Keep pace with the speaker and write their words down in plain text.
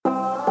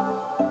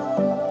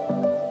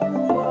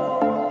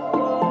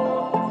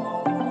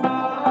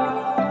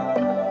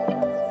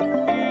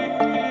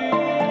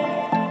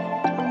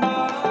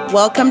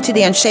Welcome to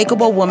the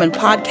Unshakable Woman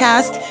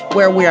podcast,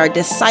 where we are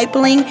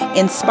discipling,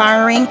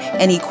 inspiring,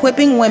 and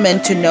equipping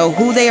women to know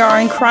who they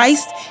are in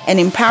Christ and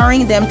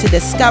empowering them to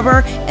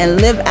discover and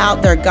live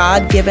out their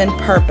God-given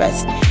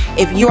purpose.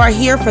 If you are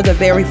here for the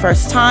very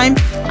first time,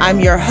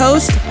 I'm your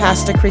host,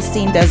 Pastor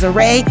Christine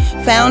Desiree,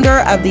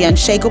 founder of the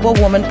Unshakable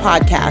Woman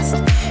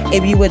podcast.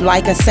 If you would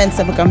like a sense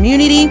of a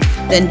community,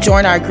 then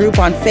join our group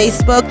on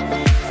Facebook,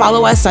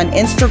 follow us on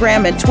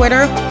Instagram and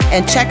Twitter,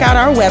 and check out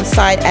our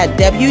website at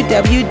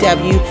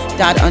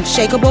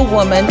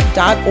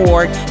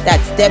www.unshakablewoman.org.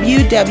 That's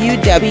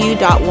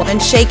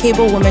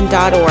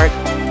www.unshakablewoman.org.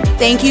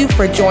 Thank you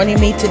for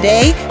joining me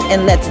today,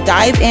 and let's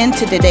dive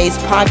into today's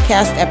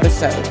podcast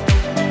episode.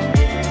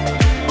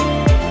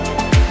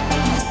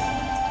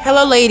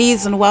 Hello,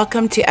 ladies, and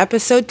welcome to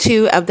episode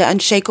 2 of the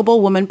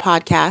Unshakable Woman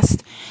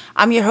podcast.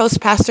 I'm your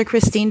host, Pastor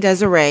Christine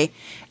Desiree,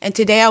 and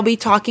today I'll be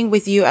talking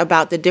with you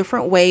about the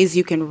different ways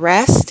you can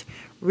rest,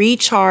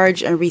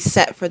 recharge, and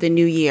reset for the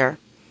new year.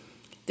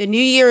 The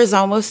new year is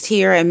almost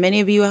here, and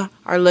many of you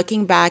are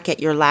looking back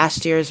at your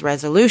last year's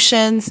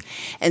resolutions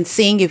and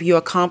seeing if you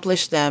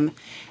accomplished them.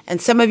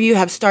 And some of you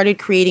have started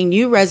creating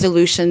new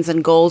resolutions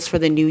and goals for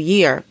the new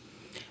year.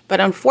 But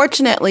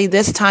unfortunately,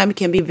 this time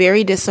can be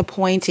very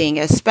disappointing,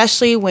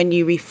 especially when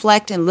you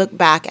reflect and look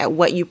back at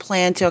what you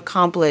planned to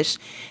accomplish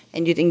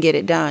and you didn't get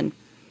it done.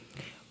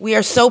 We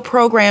are so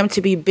programmed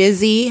to be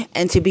busy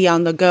and to be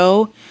on the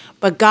go,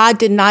 but God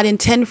did not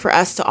intend for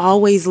us to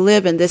always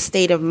live in this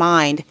state of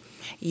mind.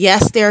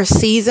 Yes, there are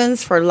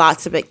seasons for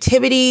lots of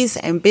activities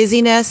and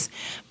busyness,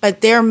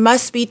 but there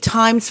must be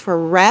times for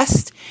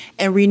rest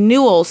and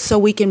renewal so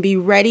we can be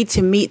ready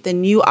to meet the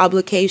new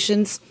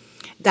obligations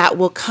that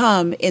will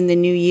come in the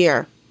new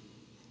year.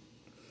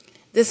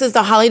 This is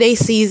the holiday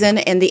season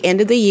and the end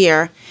of the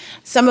year.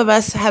 Some of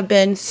us have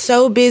been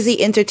so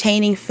busy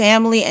entertaining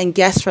family and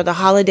guests for the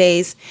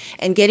holidays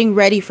and getting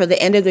ready for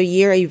the end of the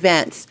year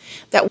events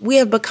that we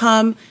have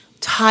become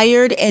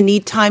tired and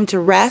need time to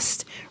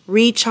rest,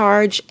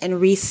 recharge,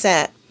 and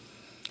reset.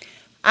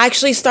 I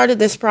actually started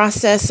this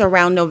process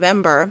around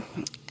November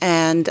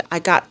and I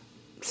got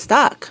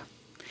stuck.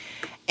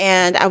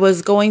 And I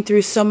was going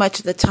through so much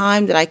at the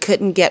time that I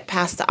couldn't get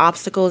past the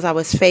obstacles I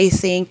was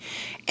facing.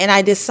 And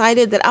I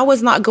decided that I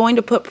was not going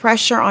to put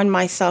pressure on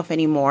myself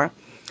anymore.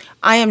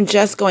 I am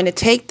just going to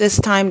take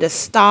this time to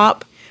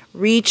stop,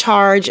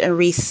 recharge, and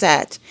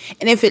reset.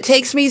 And if it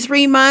takes me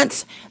 3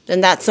 months,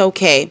 then that's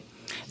okay.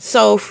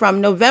 So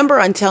from November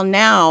until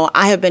now,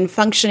 I have been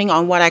functioning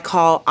on what I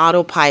call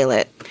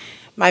autopilot.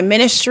 My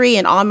ministry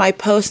and all my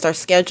posts are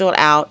scheduled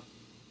out.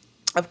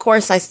 Of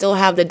course, I still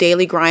have the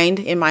daily grind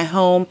in my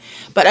home,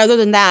 but other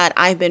than that,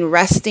 I've been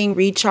resting,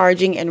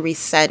 recharging, and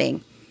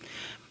resetting.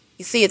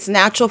 You see, it's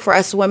natural for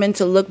us women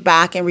to look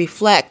back and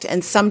reflect,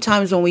 and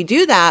sometimes when we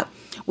do that,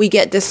 we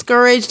get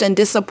discouraged and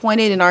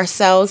disappointed in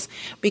ourselves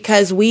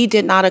because we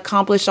did not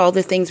accomplish all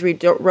the things we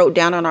wrote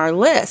down on our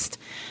list.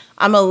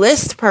 I'm a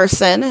list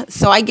person,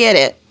 so I get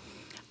it.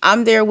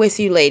 I'm there with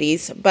you,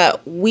 ladies,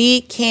 but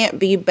we can't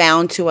be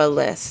bound to a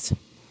list.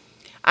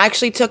 I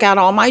actually took out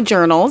all my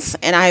journals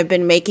and I have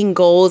been making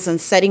goals and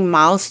setting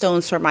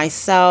milestones for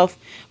myself,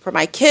 for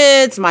my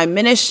kids, my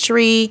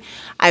ministry.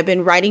 I've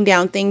been writing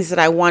down things that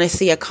I want to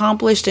see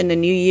accomplished in the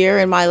new year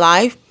in my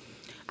life.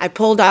 I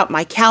pulled out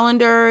my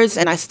calendars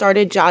and I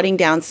started jotting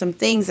down some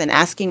things and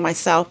asking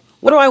myself,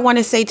 what do I want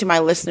to say to my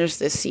listeners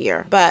this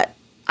year? But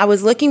I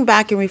was looking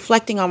back and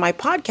reflecting on my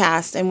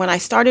podcast, and when I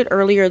started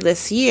earlier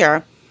this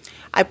year,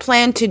 I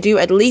planned to do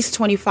at least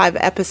 25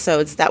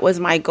 episodes. That was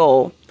my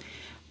goal.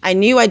 I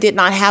knew I did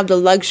not have the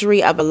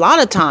luxury of a lot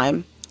of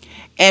time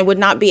and would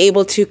not be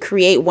able to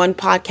create one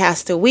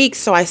podcast a week.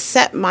 So I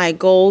set my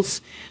goals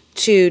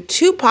to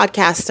 2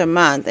 podcasts a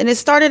month, and it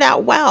started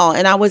out well.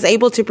 And I was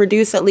able to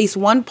produce at least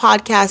 1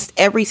 podcast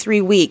every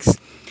 3 weeks.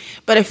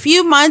 But a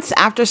few months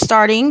after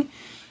starting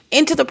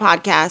into the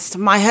podcast,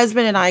 my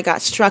husband and I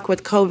got struck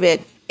with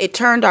COVID. It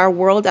turned our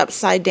world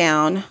upside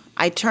down.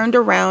 I turned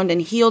around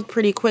and healed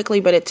pretty quickly,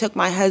 but it took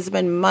my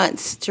husband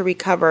months to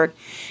recover,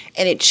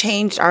 and it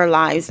changed our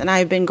lives, and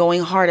I've been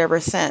going hard ever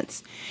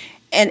since.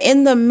 And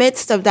in the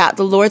midst of that,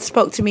 the Lord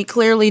spoke to me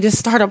clearly to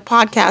start a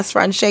podcast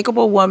for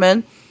Unshakable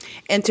Woman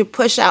and to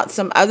push out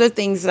some other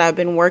things that I've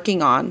been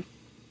working on.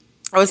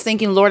 I was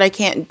thinking, Lord, I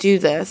can't do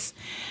this.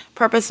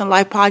 Purpose and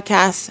Life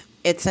podcast,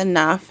 it's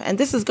enough. And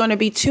this is going to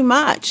be too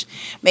much.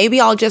 Maybe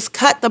I'll just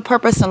cut the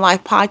Purpose and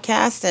Life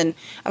podcast. And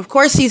of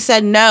course, he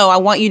said, no, I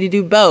want you to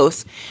do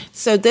both.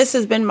 So this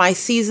has been my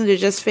season to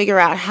just figure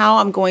out how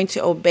I'm going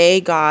to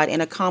obey God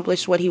and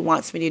accomplish what he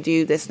wants me to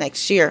do this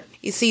next year.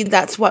 You see,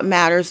 that's what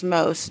matters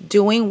most,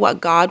 doing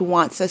what God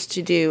wants us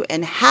to do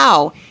and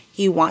how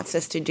he wants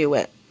us to do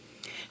it.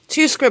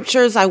 2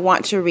 scriptures I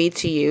want to read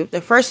to you.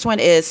 The first one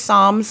is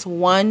Psalms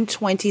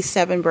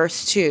 127,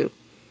 verse 2.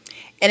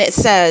 And it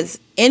says,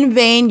 in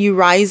vain you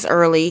rise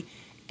early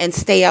and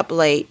stay up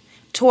late,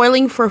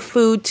 toiling for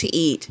food to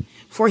eat,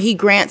 for he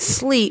grants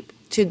sleep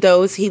to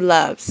those he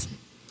loves.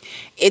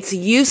 It's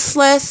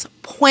useless,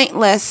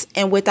 pointless,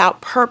 and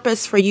without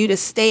purpose for you to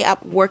stay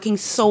up working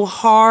so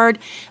hard,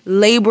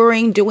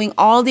 laboring, doing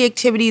all the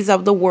activities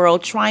of the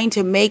world, trying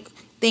to make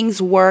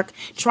things work,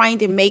 trying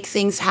to make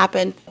things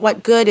happen.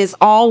 What good is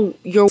all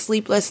your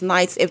sleepless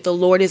nights if the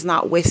Lord is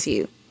not with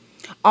you?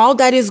 All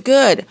that is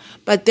good,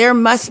 but there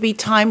must be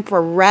time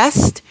for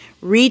rest,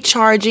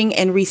 recharging,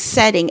 and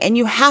resetting. And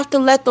you have to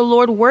let the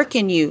Lord work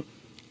in you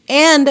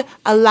and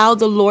allow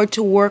the Lord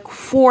to work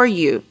for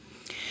you.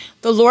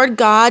 The Lord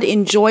God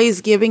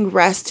enjoys giving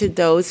rest to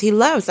those he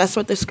loves. That's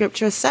what the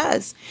scripture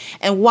says.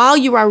 And while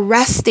you are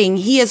resting,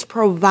 he is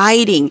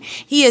providing.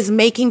 He is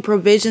making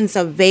provisions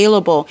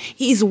available.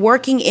 He's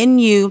working in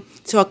you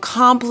to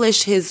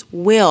accomplish his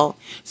will.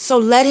 So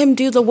let him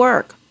do the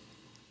work.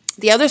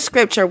 The other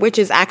scripture, which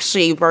is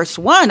actually verse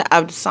 1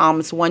 of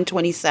Psalms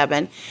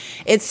 127,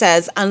 it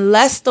says,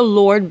 unless the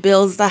Lord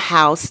builds the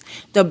house,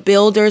 the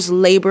builders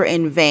labor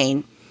in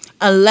vain.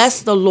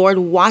 Unless the Lord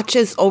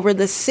watches over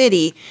the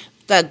city,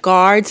 the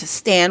guards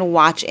stand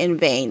watch in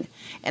vain.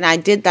 And I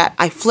did that.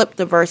 I flipped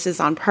the verses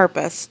on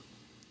purpose.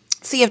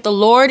 See, if the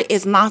Lord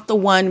is not the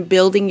one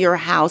building your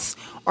house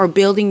or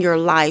building your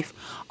life,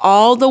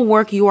 all the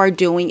work you are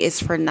doing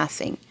is for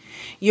nothing.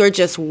 You're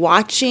just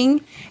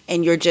watching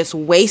and you're just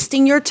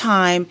wasting your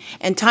time.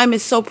 And time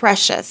is so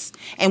precious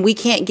and we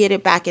can't get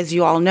it back, as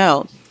you all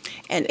know.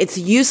 And it's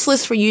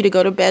useless for you to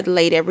go to bed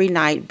late every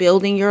night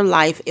building your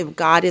life if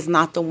God is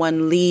not the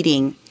one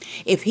leading,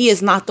 if he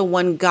is not the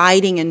one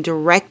guiding and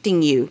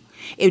directing you.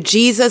 If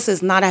Jesus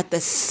is not at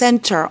the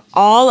center,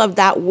 all of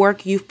that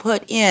work you've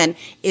put in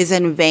is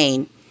in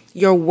vain.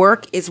 Your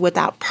work is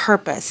without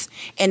purpose,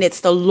 and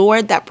it's the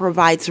Lord that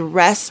provides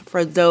rest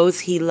for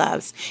those he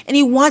loves. And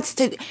he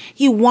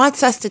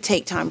wants us to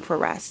take time for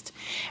rest,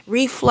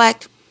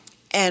 reflect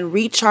and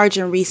recharge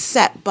and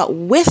reset, but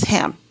with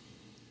him.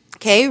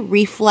 Okay,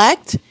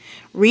 reflect,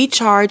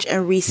 recharge,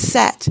 and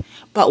reset,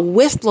 but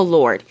with the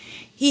Lord.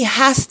 He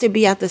has to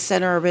be at the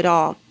center of it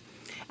all.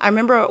 I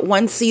remember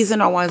one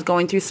season I was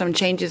going through some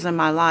changes in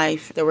my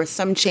life. There were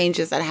some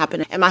changes that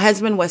happened, and my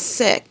husband was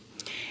sick.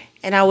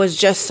 And I was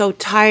just so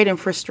tired and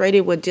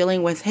frustrated with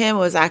dealing with him. It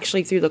was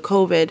actually through the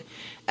COVID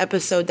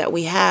episode that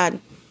we had.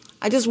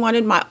 I just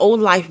wanted my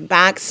old life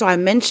back. So I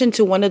mentioned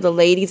to one of the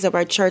ladies of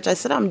our church, I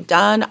said, I'm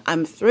done.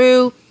 I'm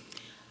through.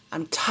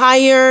 I'm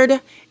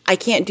tired. I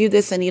can't do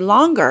this any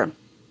longer.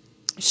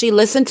 She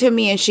listened to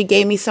me and she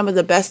gave me some of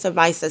the best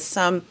advice that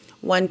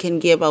someone can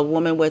give a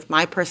woman with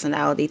my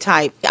personality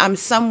type. I'm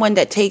someone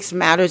that takes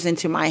matters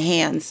into my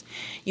hands.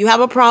 You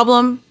have a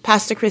problem,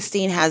 Pastor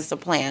Christine has the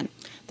plan.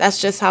 That's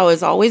just how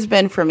it's always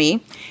been for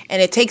me.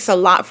 And it takes a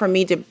lot for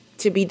me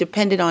to be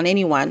dependent on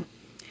anyone.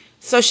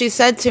 So she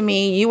said to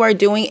me, you are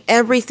doing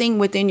everything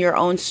within your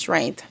own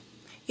strength.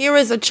 Here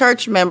is a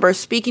church member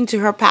speaking to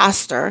her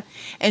pastor,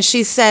 and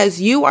she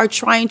says, you are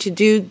trying to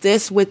do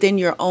this within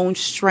your own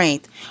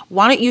strength.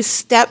 Why don't you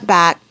step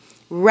back,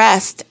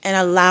 rest, and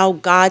allow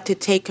God to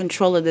take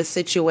control of the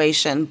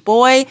situation?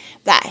 Boy,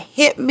 that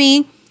hit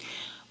me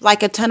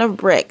like a ton of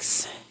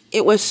bricks.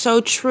 It was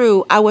so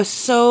true. I was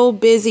so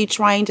busy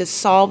trying to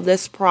solve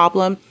this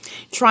problem,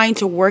 trying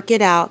to work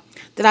it out,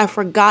 that I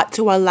forgot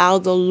to allow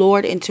the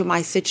Lord into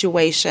my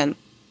situation.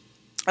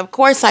 Of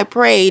course, I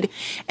prayed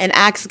and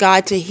asked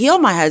God to heal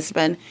my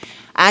husband.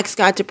 I asked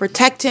God to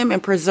protect him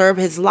and preserve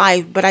his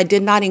life, but I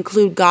did not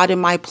include God in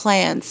my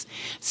plans.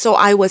 So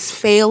I was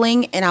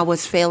failing, and I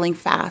was failing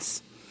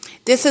fast.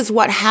 This is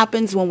what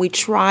happens when we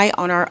try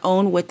on our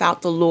own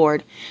without the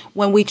Lord.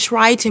 When we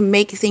try to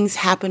make things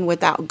happen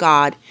without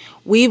God,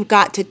 we've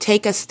got to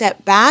take a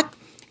step back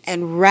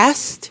and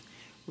rest,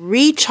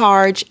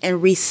 recharge,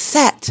 and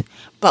reset,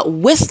 but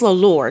with the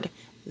Lord.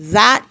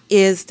 That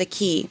is the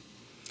key.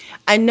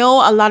 I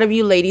know a lot of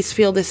you ladies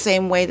feel the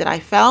same way that I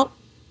felt.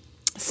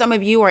 Some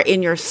of you are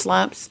in your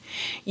slumps.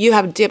 You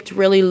have dipped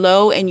really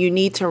low and you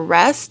need to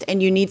rest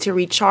and you need to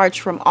recharge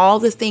from all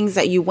the things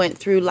that you went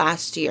through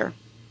last year.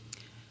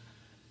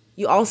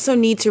 You also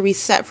need to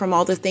reset from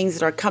all the things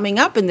that are coming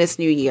up in this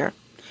new year.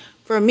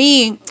 For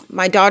me,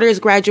 my daughter is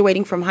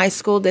graduating from high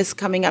school this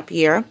coming up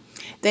year.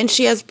 Then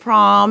she has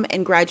prom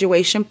and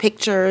graduation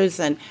pictures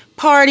and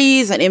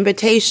parties and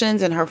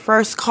invitations and her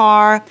first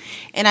car.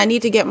 And I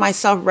need to get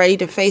myself ready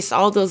to face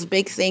all those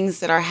big things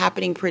that are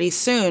happening pretty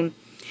soon.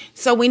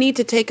 So we need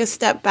to take a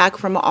step back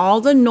from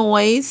all the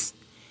noise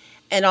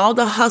and all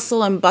the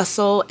hustle and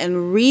bustle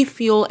and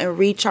refuel and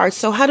recharge.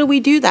 So how do we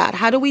do that?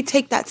 How do we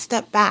take that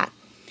step back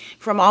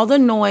from all the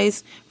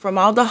noise, from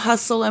all the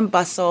hustle and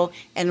bustle,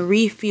 and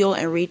refuel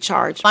and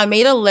recharge? I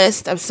made a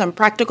list of some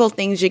practical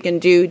things you can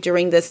do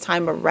during this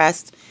time of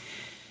rest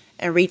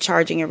and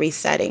recharging and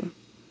resetting.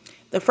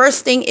 The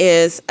first thing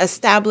is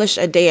establish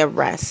a day of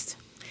rest.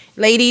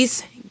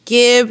 Ladies,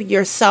 give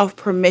yourself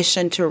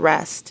permission to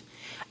rest.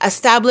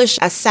 Establish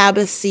a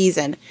Sabbath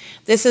season.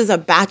 This is a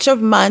batch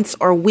of months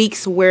or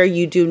weeks where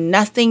you do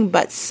nothing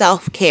but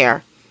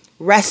self-care,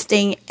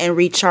 resting and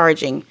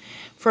recharging.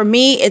 For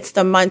me, it's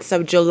the months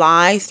of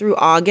July through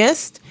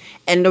August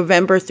and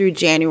November through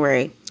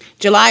January.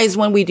 July is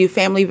when we do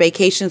family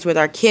vacations with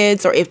our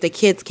kids, or if the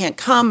kids can't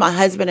come, my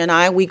husband and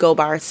I, we go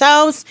by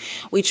ourselves.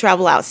 We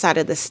travel outside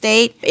of the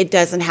state. It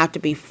doesn't have to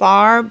be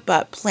far,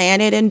 but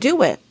plan it and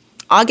do it.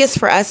 August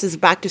for us is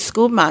back to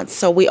school month,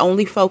 so we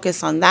only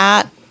focus on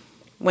that.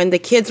 When the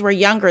kids were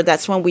younger,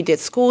 that's when we did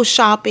school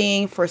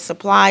shopping for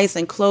supplies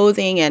and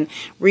clothing, and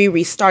we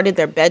restarted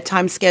their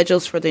bedtime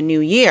schedules for the new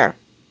year.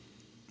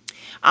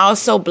 I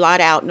also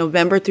blot out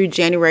November through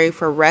January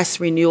for rest,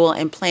 renewal,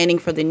 and planning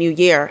for the new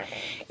year.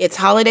 It's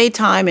holiday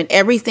time and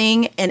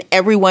everything and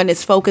everyone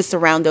is focused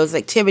around those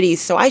activities.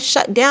 So I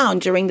shut down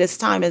during this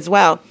time as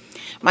well.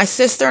 My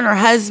sister and her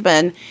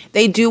husband,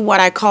 they do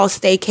what I call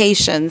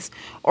staycations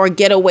or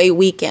getaway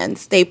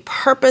weekends. They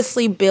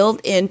purposely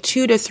build in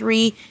 2 to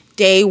 3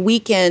 day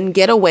weekend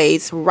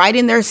getaways right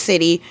in their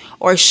city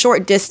or a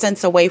short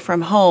distance away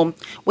from home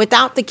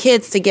without the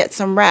kids to get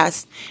some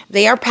rest.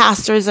 They are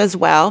pastors as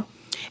well,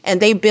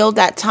 and they build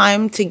that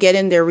time to get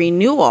in their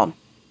renewal.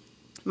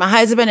 My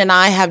husband and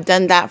I have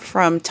done that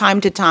from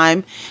time to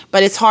time,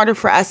 but it's harder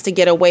for us to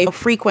get away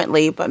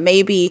frequently. But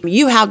maybe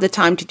you have the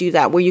time to do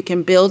that where you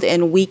can build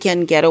in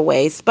weekend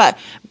getaways. But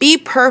be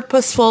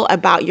purposeful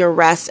about your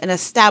rest and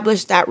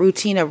establish that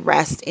routine of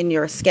rest in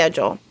your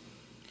schedule.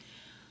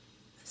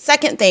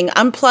 Second thing,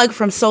 unplug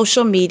from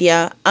social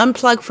media,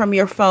 unplug from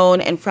your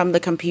phone and from the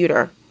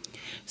computer.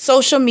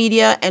 Social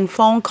media and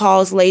phone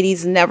calls,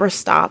 ladies, never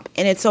stop.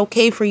 And it's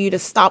okay for you to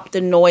stop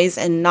the noise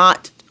and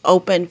not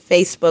open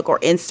Facebook or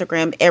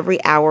Instagram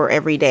every hour,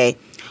 every day,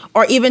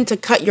 or even to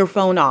cut your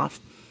phone off.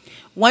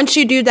 Once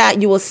you do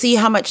that, you will see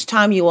how much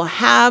time you will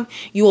have.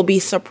 You will be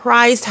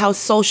surprised how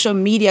social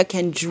media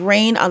can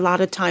drain a lot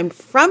of time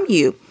from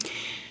you.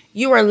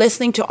 You are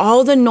listening to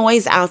all the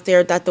noise out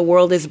there that the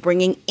world is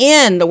bringing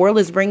in. The world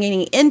is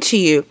bringing into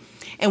you.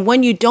 And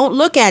when you don't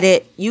look at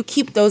it, you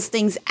keep those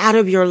things out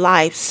of your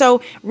life.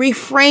 So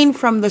refrain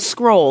from the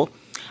scroll.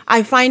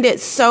 I find it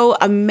so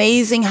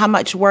amazing how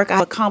much work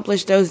I've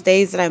accomplished those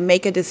days that I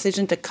make a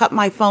decision to cut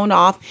my phone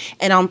off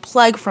and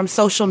unplug from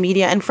social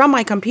media and from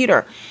my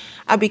computer.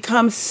 I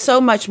become so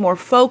much more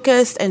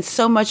focused and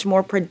so much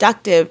more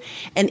productive.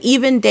 And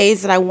even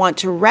days that I want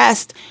to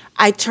rest,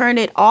 I turn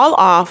it all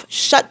off,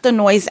 shut the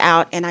noise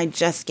out, and I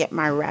just get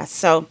my rest.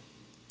 So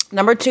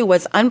number 2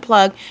 was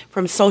unplug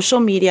from social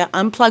media,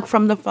 unplug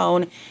from the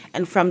phone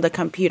and from the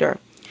computer.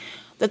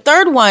 The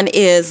third one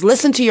is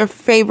listen to your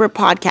favorite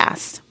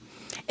podcast.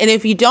 And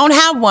if you don't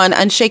have one,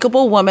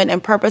 Unshakable Woman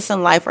and Purpose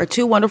in Life are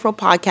 2 wonderful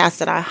podcasts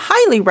that I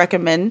highly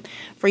recommend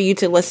for you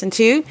to listen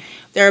to.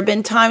 There have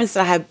been times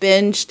that I have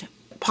binged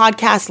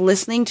podcasts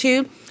listening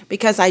to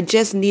because I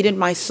just needed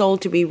my soul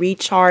to be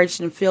recharged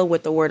and filled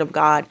with the Word of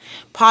God.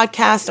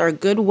 Podcasts are a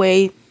good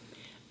way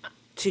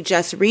to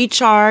just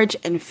recharge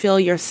and fill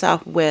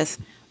yourself with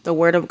the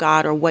Word of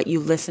God or what you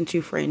listen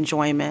to for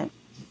enjoyment.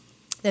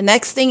 The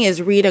next thing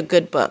is read a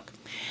good book.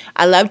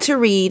 I love to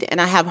read,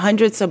 and I have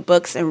hundreds of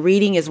books, and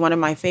reading is one of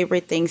my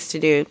favorite things to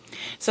do.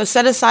 So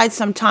set aside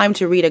some time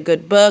to read a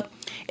good book.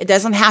 It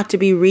doesn't have to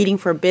be reading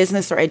for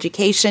business or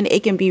education.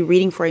 It can be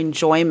reading for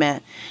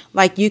enjoyment.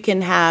 Like you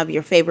can have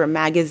your favorite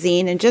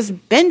magazine and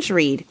just binge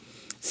read.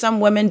 Some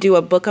women do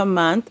a book a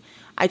month.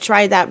 I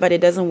tried that, but it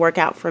doesn't work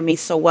out for me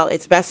so well.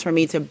 It's best for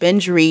me to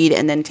binge read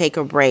and then take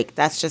a break.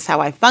 That's just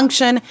how I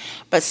function.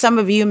 But some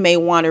of you may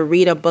want to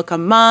read a book a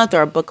month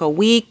or a book a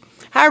week.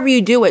 However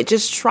you do it,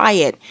 just try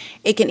it.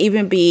 It can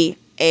even be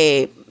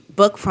a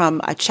book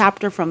from a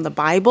chapter from the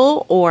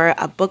Bible or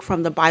a book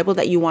from the Bible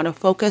that you want to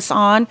focus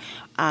on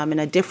and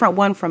a different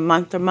one from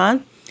month to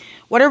month.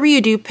 Whatever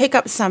you do, pick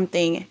up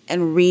something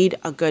and read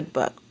a good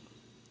book.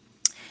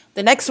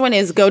 The next one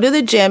is go to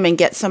the gym and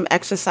get some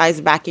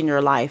exercise back in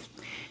your life.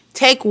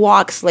 Take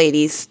walks,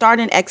 ladies. Start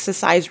an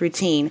exercise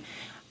routine.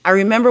 I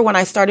remember when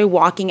I started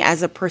walking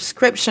as a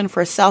prescription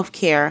for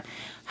self-care,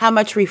 how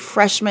much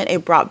refreshment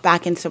it brought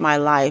back into my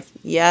life.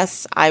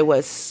 Yes, I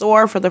was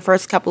sore for the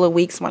first couple of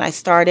weeks when I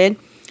started,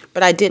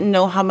 but I didn't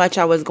know how much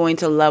I was going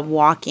to love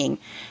walking.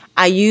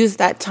 I used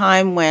that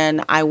time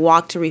when I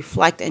walk to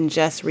reflect and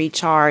just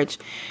recharge.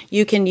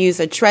 You can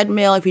use a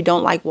treadmill if you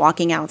don't like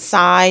walking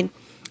outside.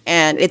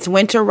 And it's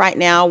winter right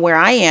now where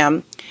I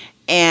am.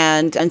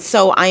 And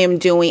so I am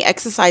doing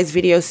exercise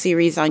video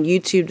series on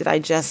YouTube that I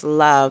just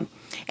love.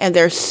 And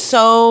there's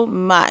so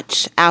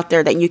much out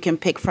there that you can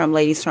pick from,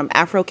 ladies, from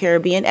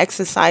Afro-Caribbean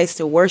exercise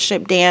to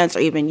worship dance or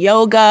even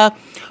yoga,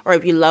 or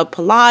if you love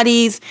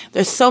Pilates,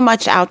 there's so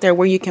much out there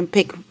where you can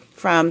pick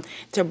from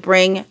to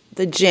bring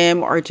the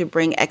gym or to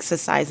bring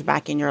exercise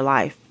back in your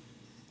life.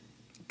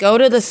 Go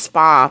to the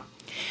spa.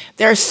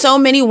 There are so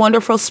many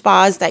wonderful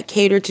spas that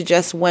cater to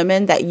just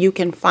women that you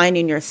can find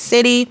in your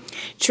city.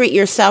 Treat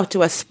yourself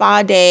to a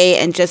spa day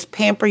and just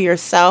pamper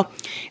yourself.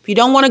 If you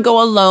don't want to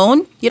go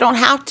alone, you don't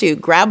have to.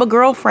 Grab a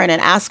girlfriend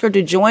and ask her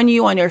to join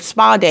you on your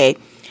spa day.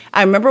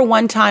 I remember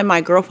one time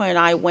my girlfriend and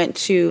I went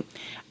to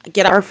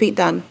get our feet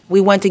done. We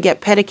went to get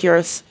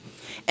pedicures.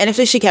 And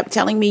so she kept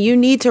telling me, you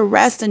need to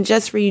rest and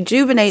just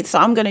rejuvenate, so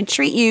I'm going to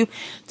treat you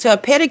to a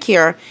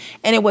pedicure.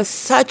 And it was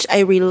such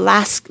a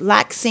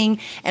relaxing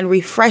and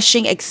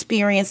refreshing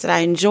experience that I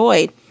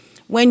enjoyed.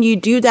 When you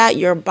do that,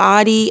 your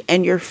body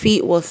and your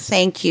feet will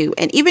thank you.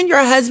 And even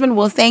your husband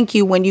will thank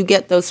you when you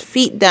get those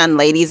feet done,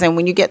 ladies, and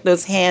when you get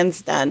those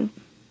hands done.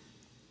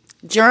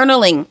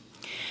 Journaling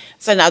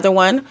is another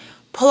one.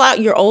 Pull out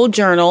your old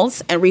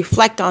journals and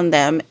reflect on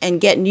them and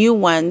get new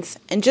ones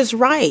and just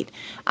write.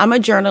 I'm a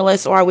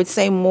journalist, or I would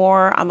say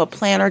more, I'm a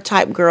planner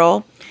type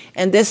girl.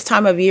 And this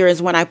time of year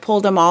is when I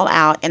pull them all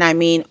out, and I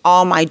mean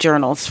all my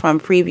journals from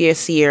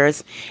previous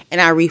years.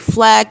 And I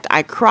reflect,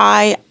 I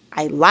cry,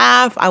 I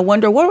laugh, I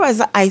wonder, what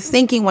was I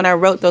thinking when I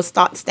wrote those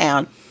thoughts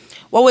down?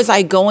 What was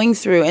I going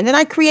through? And then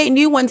I create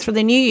new ones for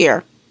the new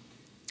year.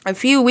 A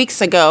few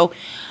weeks ago,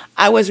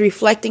 I was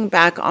reflecting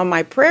back on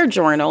my prayer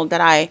journal that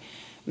I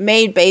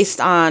made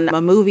based on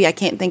a movie. I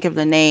can't think of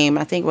the name.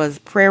 I think it was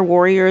Prayer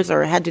Warriors,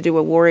 or it had to do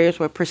with warriors,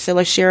 with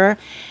Priscilla Shirer.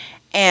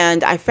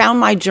 And I found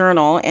my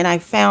journal, and I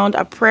found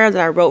a prayer that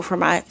I wrote for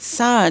my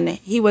son.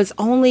 He was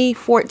only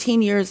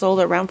 14 years old,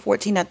 around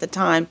 14 at the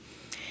time.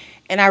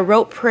 And I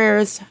wrote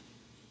prayers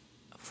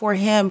for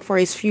him, for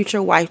his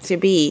future wife to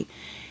be.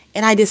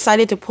 And I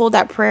decided to pull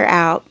that prayer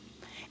out,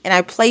 and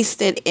I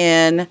placed it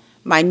in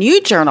my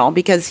new journal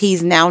because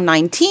he's now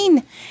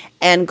 19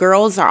 and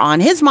girls are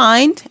on his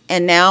mind.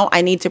 And now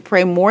I need to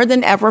pray more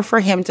than ever for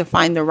him to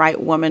find the right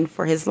woman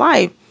for his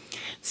life.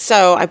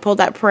 So I pulled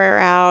that prayer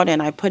out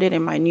and I put it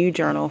in my new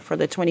journal for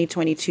the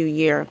 2022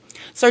 year.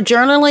 So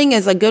journaling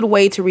is a good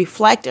way to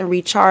reflect and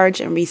recharge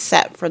and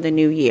reset for the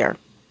new year.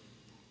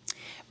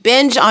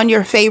 Binge on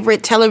your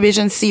favorite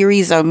television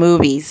series or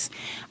movies.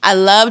 I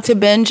love to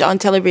binge on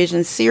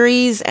television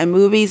series and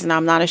movies, and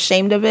I'm not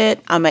ashamed of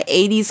it. I'm an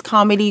 80s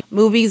comedy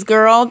movies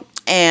girl,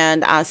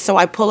 and so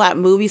I pull out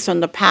movies from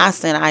the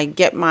past, and I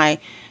get my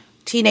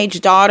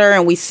teenage daughter,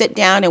 and we sit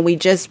down and we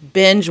just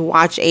binge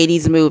watch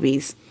 80s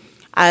movies.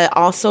 I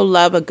also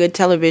love a good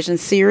television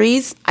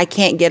series. I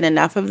can't get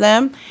enough of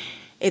them.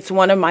 It's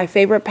one of my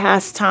favorite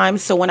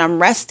pastimes. So when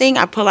I'm resting,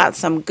 I pull out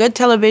some good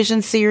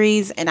television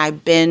series and I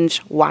binge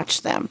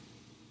watch them.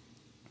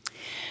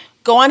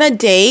 Go on a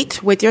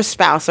date with your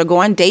spouse, or go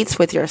on dates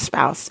with your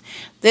spouse.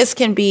 This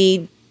can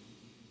be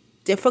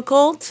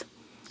difficult,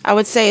 I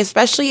would say,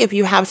 especially if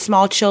you have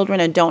small children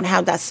and don't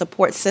have that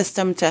support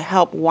system to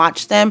help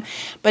watch them.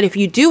 But if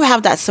you do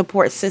have that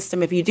support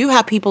system, if you do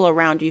have people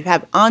around you, you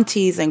have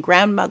aunties and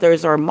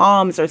grandmothers or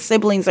moms or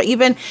siblings or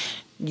even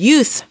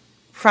youth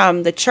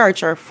from the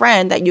church or a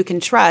friend that you can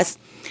trust,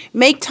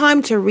 make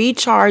time to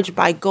recharge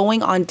by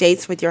going on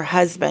dates with your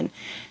husband.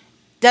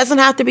 Doesn't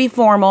have to be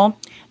formal.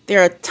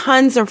 There are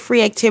tons of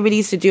free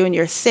activities to do in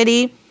your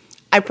city.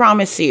 I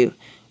promise you,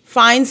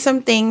 find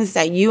some things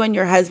that you and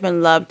your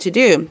husband love to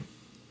do.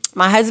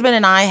 My husband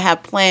and I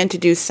have planned to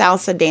do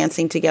salsa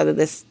dancing together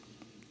this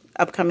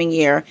upcoming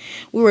year.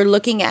 We were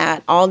looking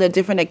at all the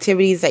different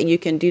activities that you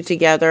can do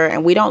together,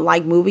 and we don't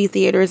like movie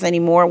theaters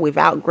anymore. We've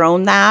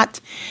outgrown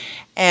that.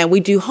 And we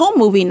do home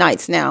movie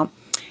nights now.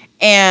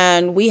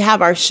 And we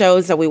have our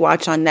shows that we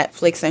watch on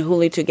Netflix and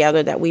Hulu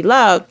together that we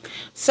love.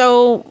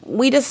 So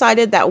we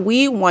decided that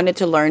we wanted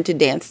to learn to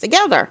dance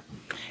together.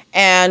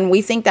 And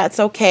we think that's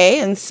okay.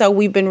 And so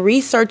we've been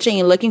researching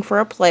and looking for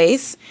a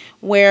place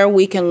where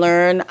we can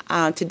learn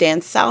to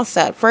dance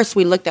salsa. At first,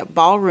 we looked at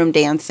ballroom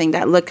dancing.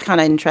 That looked kind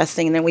of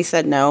interesting. And then we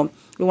said, no,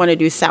 we want to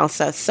do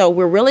salsa. So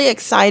we're really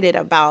excited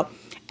about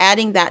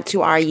adding that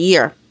to our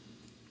year,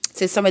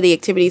 to some of the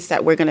activities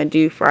that we're going to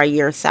do for our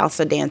year of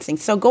salsa dancing.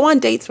 So go on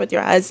dates with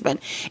your husband.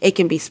 It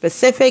can be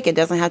specific. It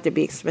doesn't have to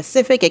be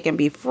specific. It can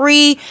be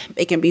free.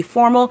 It can be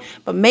formal.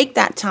 But make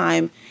that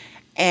time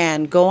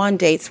and go on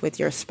dates with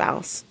your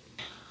spouse.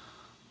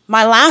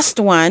 My last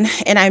one,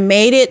 and I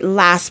made it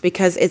last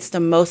because it's the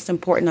most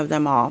important of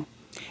them all,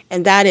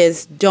 and that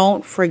is,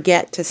 don't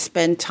forget to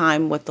spend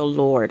time with the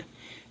Lord.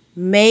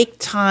 Make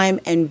time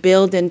and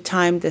build in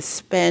time to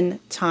spend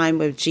time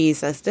with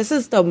Jesus. This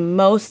is the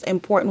most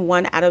important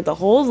one out of the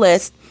whole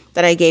list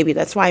that I gave you.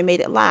 That's why I made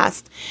it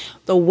last.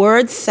 The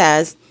word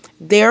says,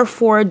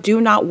 therefore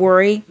do not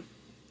worry,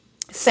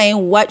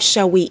 saying, what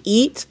shall we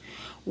eat?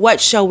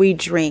 What shall we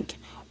drink?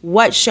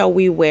 What shall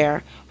we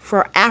wear?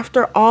 For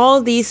after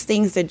all these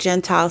things the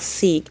Gentiles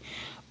seek,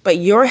 but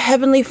your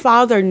heavenly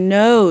Father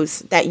knows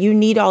that you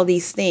need all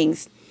these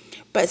things.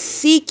 But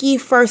seek ye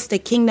first the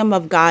kingdom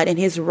of God and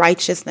his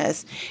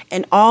righteousness,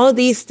 and all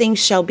these things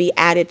shall be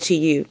added to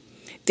you.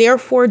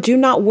 Therefore, do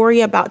not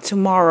worry about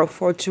tomorrow,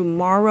 for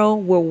tomorrow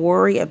will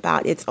worry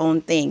about its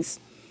own things.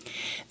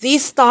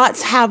 These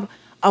thoughts have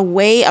a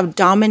way of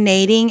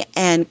dominating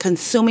and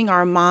consuming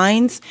our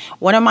minds.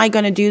 What am I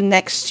going to do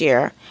next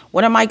year?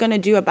 What am I going to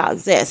do about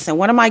this? And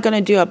what am I going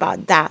to do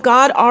about that?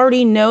 God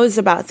already knows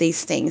about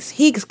these things.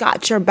 He's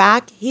got your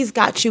back. He's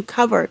got you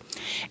covered.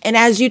 And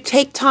as you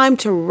take time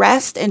to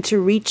rest and to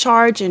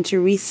recharge and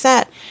to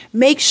reset,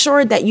 make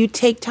sure that you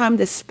take time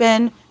to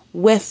spend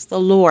with the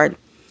Lord.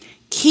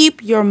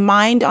 Keep your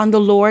mind on the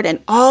Lord,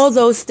 and all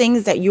those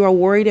things that you are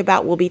worried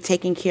about will be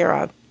taken care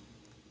of.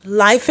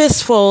 Life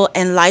is full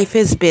and life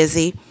is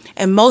busy,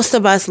 and most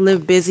of us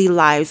live busy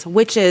lives,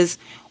 which is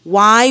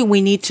why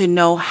we need to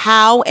know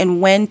how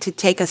and when to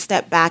take a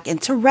step back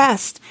and to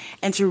rest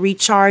and to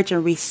recharge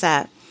and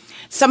reset.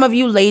 Some of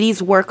you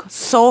ladies work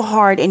so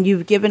hard and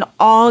you've given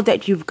all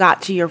that you've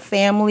got to your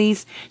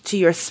families, to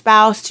your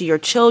spouse, to your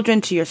children,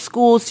 to your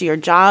schools, to your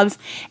jobs,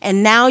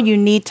 and now you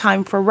need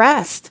time for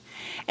rest.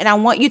 And I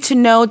want you to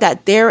know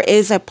that there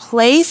is a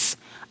place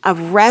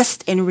of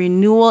rest and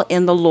renewal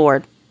in the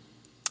Lord.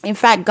 In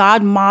fact,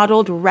 God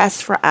modeled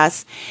rest for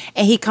us,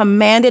 and he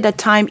commanded a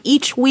time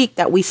each week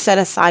that we set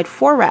aside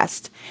for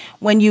rest.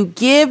 When you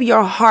give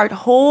your heart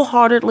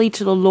wholeheartedly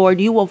to the Lord,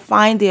 you will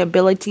find the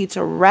ability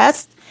to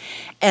rest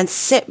and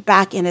sit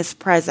back in his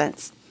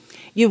presence.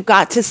 You've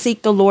got to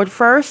seek the Lord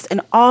first,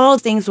 and all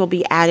things will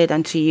be added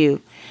unto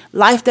you.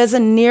 Life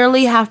doesn't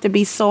nearly have to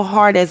be so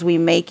hard as we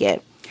make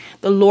it.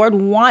 The Lord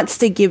wants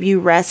to give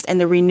you rest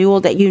and the renewal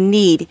that you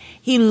need.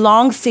 He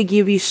longs to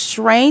give you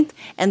strength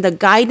and the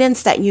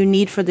guidance that you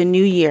need for the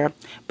new year.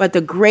 But the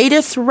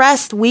greatest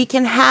rest we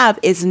can have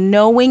is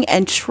knowing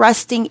and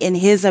trusting in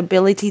his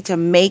ability to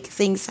make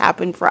things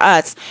happen for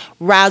us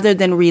rather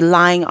than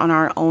relying on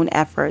our own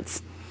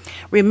efforts.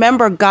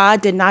 Remember,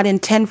 God did not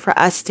intend for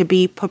us to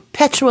be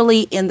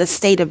perpetually in the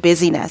state of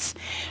busyness.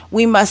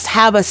 We must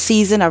have a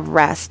season of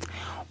rest.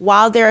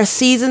 While there are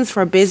seasons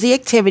for busy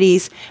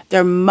activities,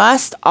 there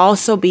must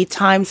also be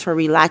times for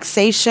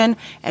relaxation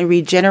and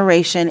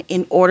regeneration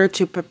in order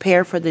to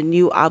prepare for the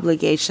new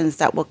obligations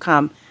that will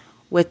come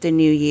with the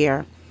new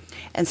year.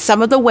 And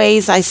some of the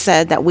ways I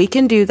said that we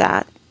can do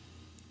that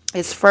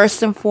is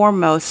first and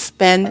foremost,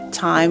 spend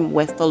time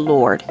with the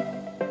Lord.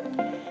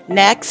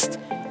 Next,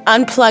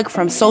 unplug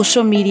from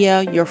social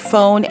media, your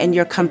phone, and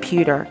your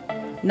computer.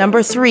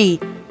 Number 3,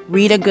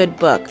 read a good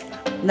book.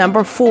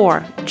 Number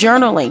 4,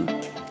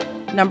 journaling.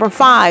 Number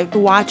 5,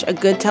 watch a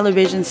good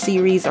television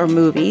series or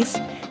movies.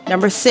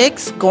 Number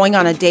 6, going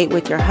on a date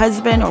with your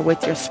husband or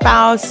with your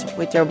spouse,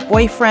 with your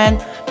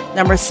boyfriend.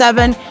 Number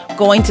 7,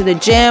 going to the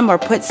gym or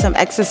put some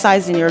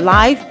exercise in your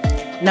life.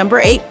 Number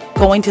 8,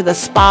 going to the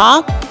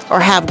spa or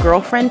have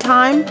girlfriend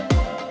time.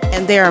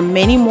 And there are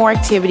many more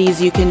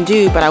activities you can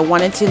do, but I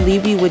wanted to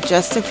leave you with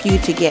just a few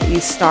to get you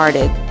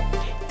started.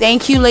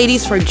 Thank you,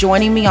 ladies, for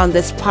joining me on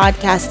this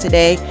podcast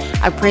today.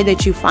 I pray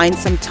that you find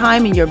some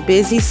time in your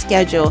busy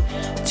schedule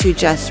to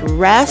just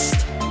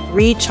rest,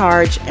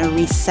 recharge, and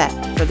reset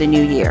for the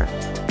new year.